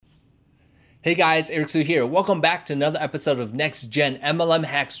Hey guys, Eric Su here. Welcome back to another episode of Next Gen MLM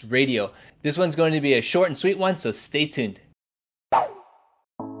Hacks Radio. This one's going to be a short and sweet one, so stay tuned.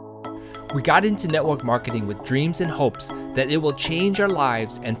 We got into network marketing with dreams and hopes that it will change our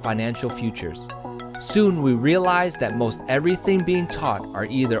lives and financial futures. Soon we realized that most everything being taught are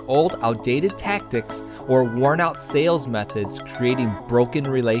either old, outdated tactics or worn-out sales methods creating broken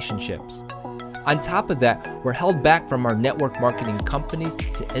relationships. On top of that, we're held back from our network marketing companies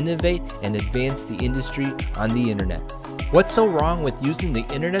to innovate and advance the industry on the internet. What's so wrong with using the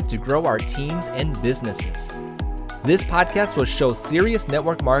internet to grow our teams and businesses? This podcast will show serious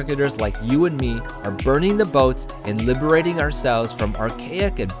network marketers like you and me are burning the boats and liberating ourselves from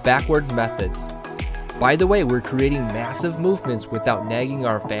archaic and backward methods. By the way, we're creating massive movements without nagging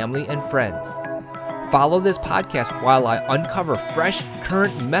our family and friends. Follow this podcast while I uncover fresh,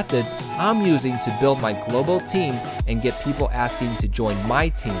 current methods I'm using to build my global team and get people asking to join my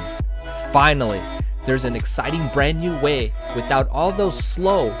team. Finally, there's an exciting brand new way without all those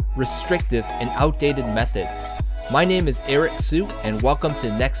slow, restrictive, and outdated methods. My name is Eric Su, and welcome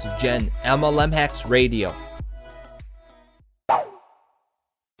to Next Gen MLM Hacks Radio.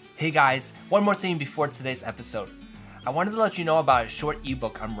 Hey guys, one more thing before today's episode. I wanted to let you know about a short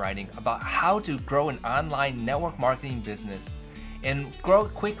ebook I'm writing about how to grow an online network marketing business and grow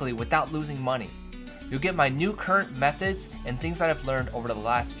it quickly without losing money. You'll get my new current methods and things that I've learned over the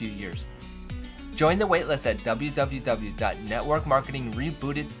last few years. Join the waitlist at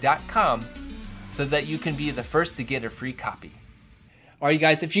www.networkmarketingrebooted.com so that you can be the first to get a free copy. Alright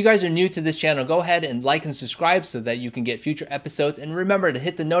guys, if you guys are new to this channel, go ahead and like and subscribe so that you can get future episodes, and remember to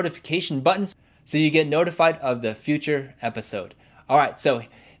hit the notification buttons so you get notified of the future episode. Alright, so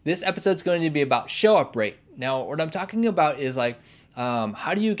this episode is going to be about show up rate. Now what I'm talking about is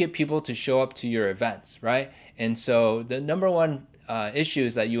how do you get people to show up to your events, right? And so the number one issue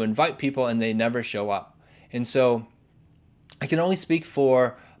is that you invite people and they never show up. And so I can only speak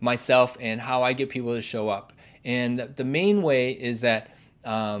for myself and how I get people to show up. And the main way is that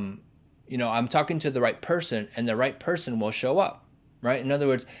I'm talking to the right person, and the right person will show up, right? In other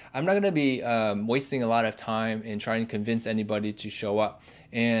words, I'm not going to be wasting a lot of time in trying to convince anybody to show up.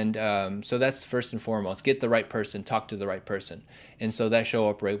 And so that's first and foremost. Get the right person, talk to the right person. And so that show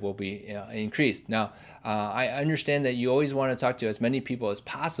up rate will be increased. Now, I understand that you always want to talk to as many people as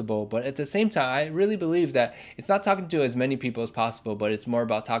possible, but at the same time, I really believe that it's not talking to as many people as possible, but it's more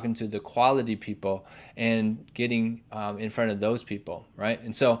about talking to the quality people and getting in front of those people, right?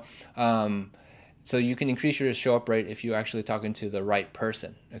 And so you can increase your show up rate if you're actually talking to the right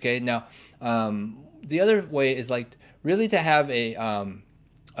person, okay? Now, the other way is really to have a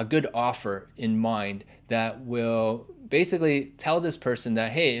good offer in mind that will basically tell this person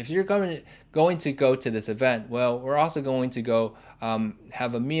that, hey, if you're going to go to this event, well, we're also going to go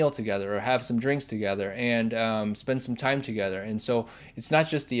have a meal together or have some drinks together and spend some time together. And so it's not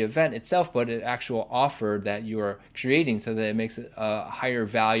just the event itself, but an actual offer that you are creating so that it makes it a higher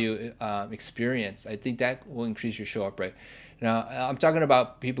value experience. I think that will increase your show up rate. Now, I'm talking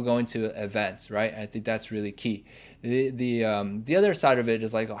about people going to events, right? I think that's really key. The other side of it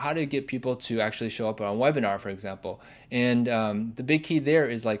is how to get people to actually show up on a webinar, for example. And the big key there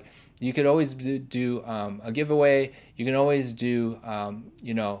is you could always do a giveaway. You can always do,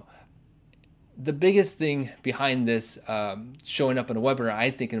 the biggest thing behind this showing up on a webinar,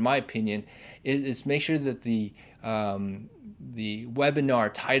 I think, in my opinion, is make sure that the webinar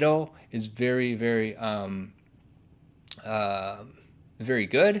title is very, very very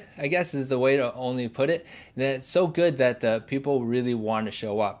good, I guess is the way to only put it. That it's so good that people really want to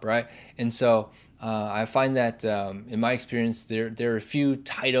show up, right? And so I find that in my experience, there are a few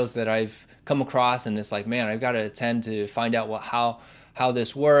titles that I've come across, and it's man, I've got to attend to find out how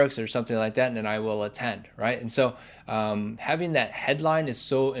this works or something like that, and then I will attend, right? And so having that headline is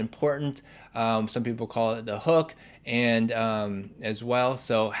so important. Some people call it the hook, and as well.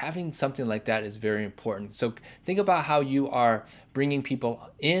 So having something like that is very important. So think about how you are bringing people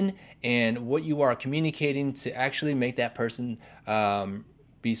in and what you are communicating to actually make that person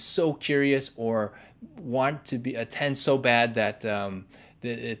be so curious or want to attend so bad that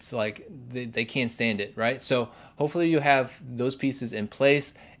it's they can't stand it, right? So hopefully you have those pieces in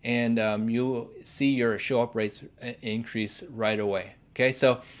place, and you'll see your show up rates increase right away. Okay,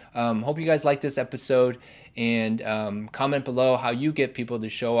 so hope you guys like this episode, and comment below how you get people to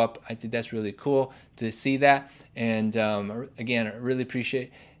show up. I think that's really cool to see that, and again, I really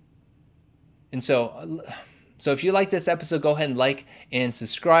appreciate. And so if you like this episode, go ahead and like and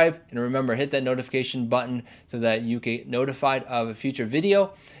subscribe, and remember, hit that notification button so that you get notified of a future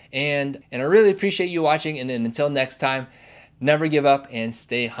video. And I really appreciate you watching, and then until next time, never give up and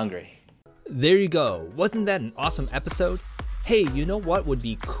stay hungry. There you go. Wasn't that an awesome episode? Hey, you know what would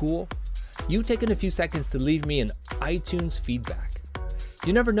be cool? You taking a few seconds to leave me an iTunes feedback.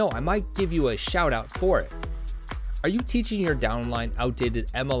 You never know, I might give you a shout out for it. Are you teaching your downline outdated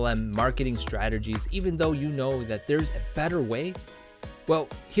MLM marketing strategies even though you know that there's a better way? Well,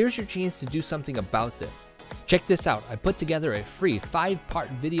 here's your chance to do something about this. Check this out. I put together a free 5-part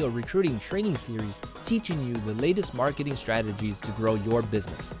video recruiting training series teaching you the latest marketing strategies to grow your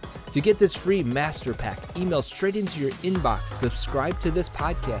business. To get this free master pack, email straight into your inbox. Subscribe to this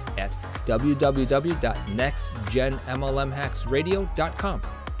podcast at www.nextgenmlmhacksradio.com.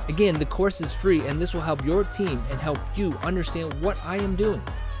 Again, the course is free and this will help your team and help you understand what I am doing.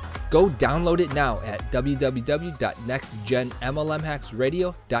 Go download it now at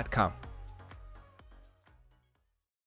www.nextgenmlmhacksradio.com.